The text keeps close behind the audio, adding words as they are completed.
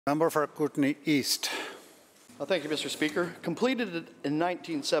Member for Kootenay East. Thank you, Mr. Speaker. Completed in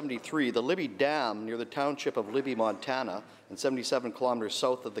 1973, the Libby Dam near the township of Libby, Montana, and 77 kilometers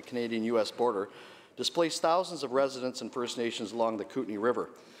south of the Canadian-U.S. border, displaced thousands of residents and First Nations along the Kootenay River.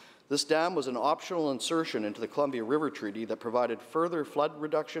 This dam was an optional insertion into the Columbia River Treaty that provided further flood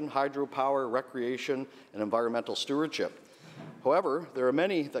reduction, hydropower, recreation, and environmental stewardship. However, there are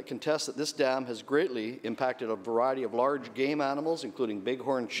many that contest that this dam has greatly impacted a variety of large game animals, including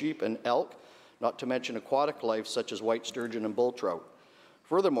bighorn sheep and elk, not to mention aquatic life such as white sturgeon and bull trout.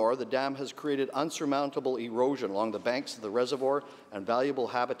 Furthermore, the dam has created unsurmountable erosion along the banks of the reservoir, and valuable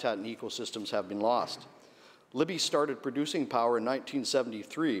habitat and ecosystems have been lost. Libby started producing power in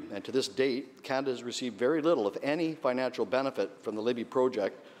 1973, and to this date, Canada has received very little, if any, financial benefit from the Libby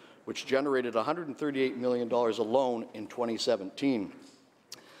project, which generated $138 million alone in 2017.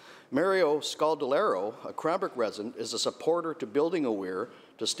 Mario Scaldolero, a Cranbrook resident, is a supporter to building a weir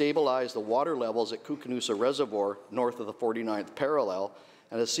to stabilize the water levels at Koocanusa Reservoir north of the 49th parallel,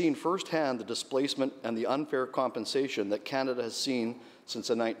 and has seen firsthand the displacement and the unfair compensation that Canada has seen since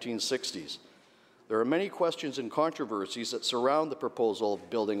the 1960s. There are many questions and controversies that surround the proposal of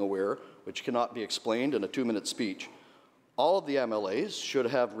building a weir, which cannot be explained in a 2-minute speech. All of the MLAs should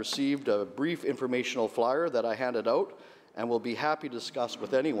have received a brief informational flyer that I handed out and will be happy to discuss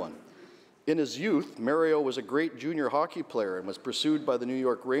with anyone. In his youth, Mario was a great junior hockey player and was pursued by the New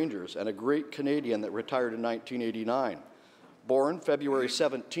York Rangers, and a great Canadian that retired in 1989. Born February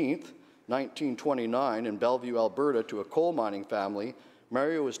 17, 1929 in Bellevue, Alberta, to a coal mining family,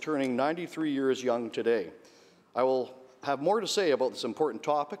 Mario is turning 93 years young today. I will have more to say about this important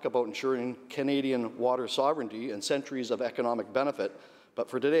topic about ensuring Canadian water sovereignty and centuries of economic benefit, but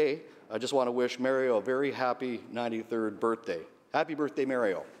for today, I just want to wish Mario a very happy 93rd birthday. Happy birthday,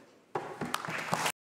 Mario.